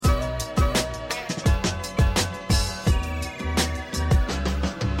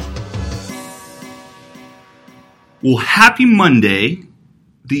Well, happy Monday.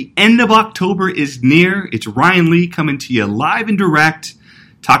 The end of October is near. It's Ryan Lee coming to you live and direct,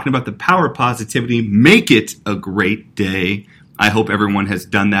 talking about the power of positivity. Make it a great day. I hope everyone has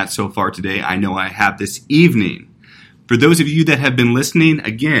done that so far today. I know I have this evening. For those of you that have been listening,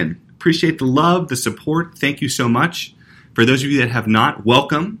 again, appreciate the love, the support. Thank you so much. For those of you that have not,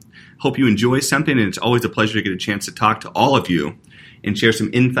 welcome. Hope you enjoy something, and it's always a pleasure to get a chance to talk to all of you and share some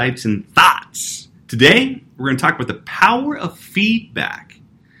insights and thoughts. Today, we're going to talk about the power of feedback.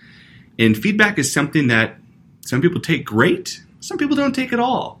 And feedback is something that some people take great, some people don't take at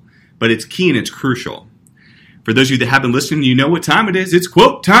all. But it's key and it's crucial. For those of you that have been listening, you know what time it is. It's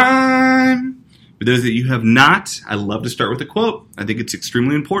quote time. For those that you have not, I love to start with a quote. I think it's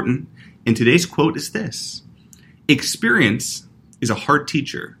extremely important. And today's quote is this: experience is a hard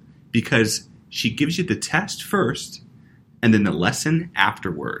teacher because she gives you the test first and then the lesson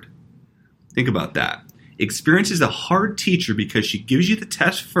afterward. Think about that. Experience is a hard teacher because she gives you the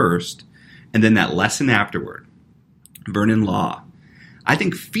test first and then that lesson afterward. Vernon Law. I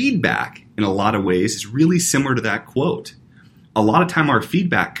think feedback in a lot of ways is really similar to that quote. A lot of time our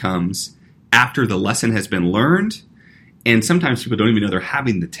feedback comes after the lesson has been learned, and sometimes people don't even know they're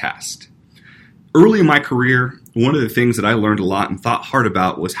having the test. Early in my career, one of the things that I learned a lot and thought hard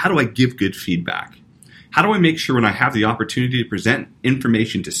about was, how do I give good feedback? How do I make sure when I have the opportunity to present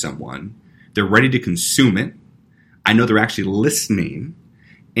information to someone, they're ready to consume it, I know they're actually listening,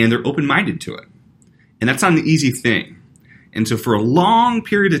 and they're open-minded to it? And that's not an easy thing. And so for a long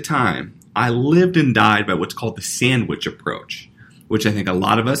period of time, I lived and died by what's called the sandwich approach, which I think a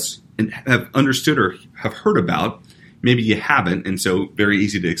lot of us have understood or have heard about. Maybe you haven't, and so very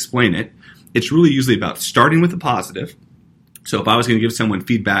easy to explain it. It's really usually about starting with a positive. So if I was going to give someone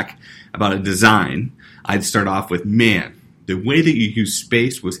feedback about a design, I'd start off with, man, the way that you use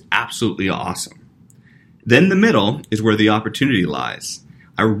space was absolutely awesome. Then the middle is where the opportunity lies.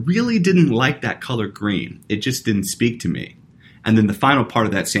 I really didn't like that color green. It just didn't speak to me. And then the final part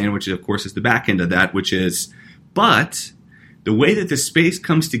of that sandwich, of course, is the back end of that, which is, but the way that the space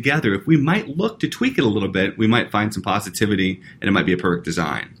comes together, if we might look to tweak it a little bit, we might find some positivity and it might be a perfect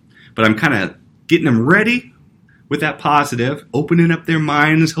design. But I'm kind of getting them ready with that positive, opening up their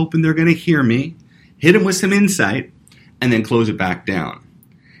minds, hoping they're going to hear me, hit them with some insight, and then close it back down.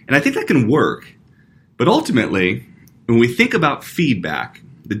 And I think that can work. But ultimately, when we think about feedback,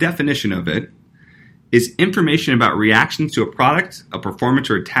 the definition of it is information about reactions to a product, a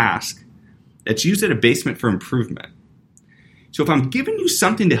performance, or a task that's used at a basement for improvement. So if I'm giving you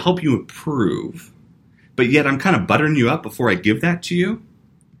something to help you improve, but yet I'm kind of buttering you up before I give that to you,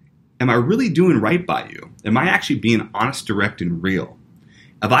 am I really doing right by you? Am I actually being honest, direct, and real?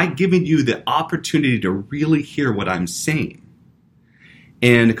 Have I given you the opportunity to really hear what I'm saying?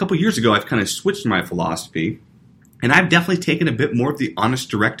 And a couple years ago, I've kind of switched my philosophy, and I've definitely taken a bit more of the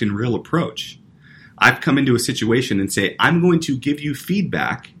honest, direct, and real approach. I've come into a situation and say, I'm going to give you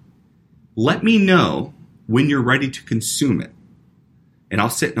feedback. Let me know when you're ready to consume it. And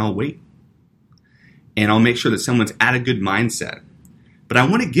I'll sit and I'll wait. And I'll make sure that someone's at a good mindset. But I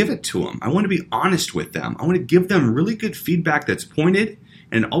want to give it to them. I want to be honest with them. I want to give them really good feedback that's pointed,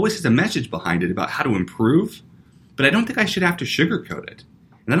 and it always has a message behind it about how to improve. But I don't think I should have to sugarcoat it.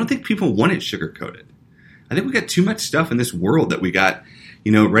 And I don't think people want it sugarcoated. I think we got too much stuff in this world that we got,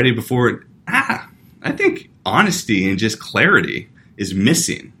 ready before it. I think honesty and just clarity is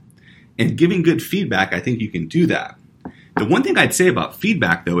missing. And giving good feedback, I think you can do that. The one thing I'd say about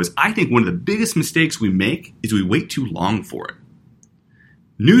feedback, though, is I think one of the biggest mistakes we make is we wait too long for it.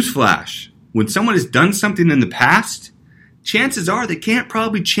 Newsflash, when someone has done something in the past, chances are they can't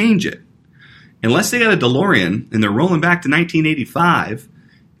probably change it. Unless they got a DeLorean and they're rolling back to 1985,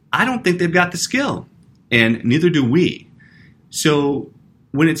 I don't think they've got the skill. And neither do we. So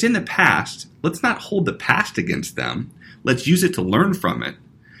when it's in the past, let's not hold the past against them. Let's use it to learn from it.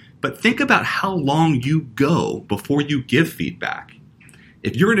 But think about how long you go before you give feedback.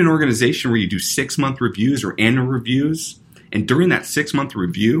 If you're in an organization where you do 6-month reviews or annual reviews, and during that 6-month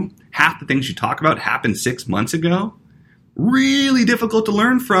review, half the things you talk about happened 6 months ago, really difficult to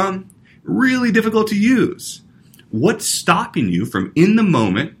learn from, really difficult to use. What's stopping you from, in the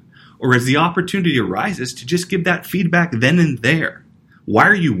moment, or as the opportunity arises, to just give that feedback then and there? Why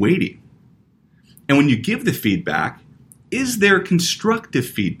are you waiting? And when you give the feedback, is there constructive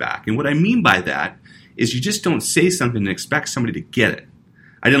feedback? And what I mean by that is you just don't say something and expect somebody to get it.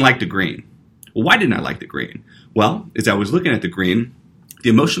 I didn't like the green. Well, why didn't I like the green? Well, as I was looking at the green, the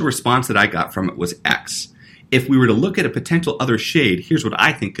emotional response that I got from it was X. If we were to look at a potential other shade, here's what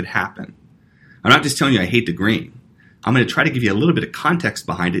I think could happen. I'm not just telling you I hate the green. I'm going to try to give you a little bit of context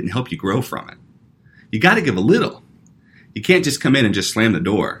behind it and help you grow from it. You got to give a little. You can't just come in and just slam the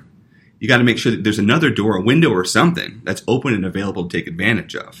door. You got to make sure that there's another door, a window or something that's open and available to take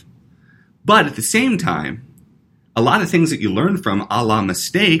advantage of. But at the same time, a lot of things that you learn from a la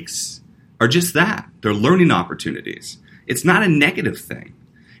mistakes are just that. They're learning opportunities. It's not a negative thing.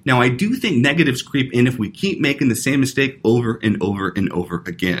 Now, I do think negatives creep in if we keep making the same mistake over and over and over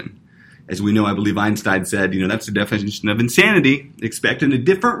again. As we know, I believe Einstein said, that's the definition of insanity, expecting a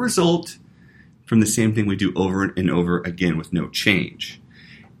different result from the same thing we do over and over again with no change.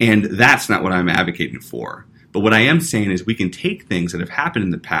 And that's not what I'm advocating for. But what I am saying is we can take things that have happened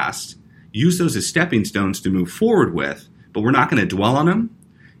in the past, use those as stepping stones to move forward with, but we're not going to dwell on them,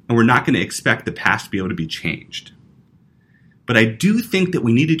 and we're not going to expect the past to be able to be changed. But I do think that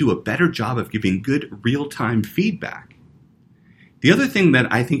we need to do a better job of giving good real-time feedback. The other thing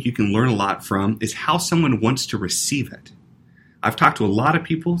that I think you can learn a lot from is how someone wants to receive it. I've talked to a lot of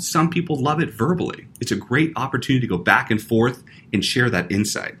people. Some people love it verbally. It's a great opportunity to go back and forth and share that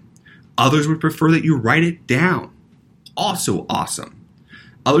insight. Others would prefer that you write it down. Also awesome.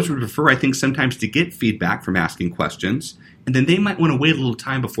 Others would prefer, I think, sometimes to get feedback from asking questions, and then they might want to wait a little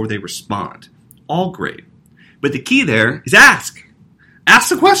time before they respond. All great. But the key there is ask. Ask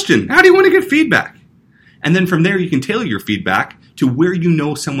the question. How do you want to get feedback? And then from there, you can tailor your feedback to where you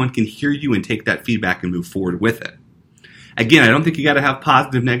know someone can hear you and take that feedback and move forward with it. Again, I don't think you got to have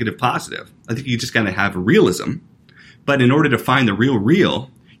positive, negative, positive. I think you just got to have realism. But in order to find the real,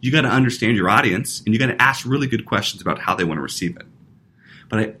 you got to understand your audience and you got to ask really good questions about how they want to receive it.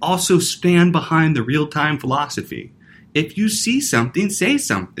 But I also stand behind the real-time philosophy. If you see something, say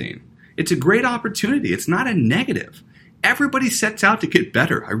something. It's a great opportunity. It's not a negative. Everybody sets out to get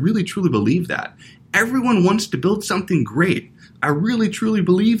better. I really, truly believe that. Everyone wants to build something great. I really, truly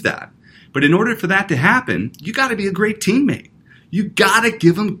believe that. But in order for that to happen, you got to be a great teammate. You got to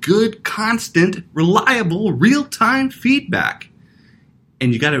give them good, constant, reliable, real-time feedback.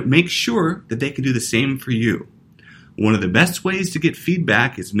 And you got to make sure that they can do the same for you. One of the best ways to get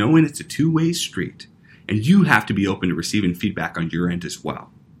feedback is knowing it's a two-way street. And you have to be open to receiving feedback on your end as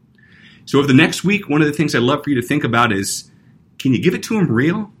well. So over the next week, one of the things I'd love for you to think about is, can you give it to them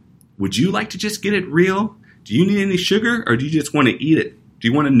real? Would you like to just get it real? Do you need any sugar, or do you just want to eat it? Do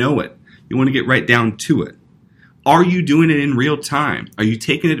you want to know it? You want to get right down to it. Are you doing it in real time? Are you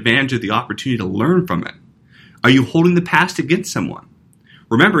taking advantage of the opportunity to learn from it? Are you holding the past against someone?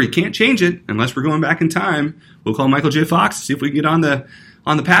 Remember, you can't change it unless we're going back in time. We'll call Michael J. Fox to see if we can get on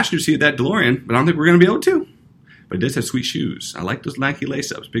the passenger seat of that DeLorean, but I don't think we're going to be able to. But it does have sweet shoes. I like those Nike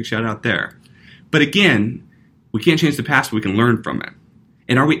lace-ups. Big shout out there. But again, we can't change the past, but we can learn from it.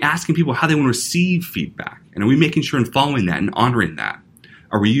 And are we asking people how they want to receive feedback? And are we making sure and following that and honoring that?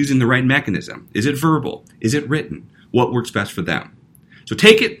 Are we using the right mechanism? Is it verbal? Is it written? What works best for them? So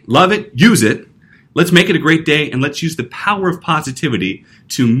take it, love it, use it. Let's make it a great day, and let's use the power of positivity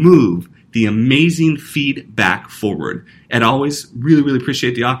to move the amazing feedback forward. And always, really, really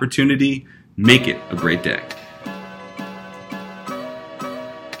appreciate the opportunity. Make it a great day.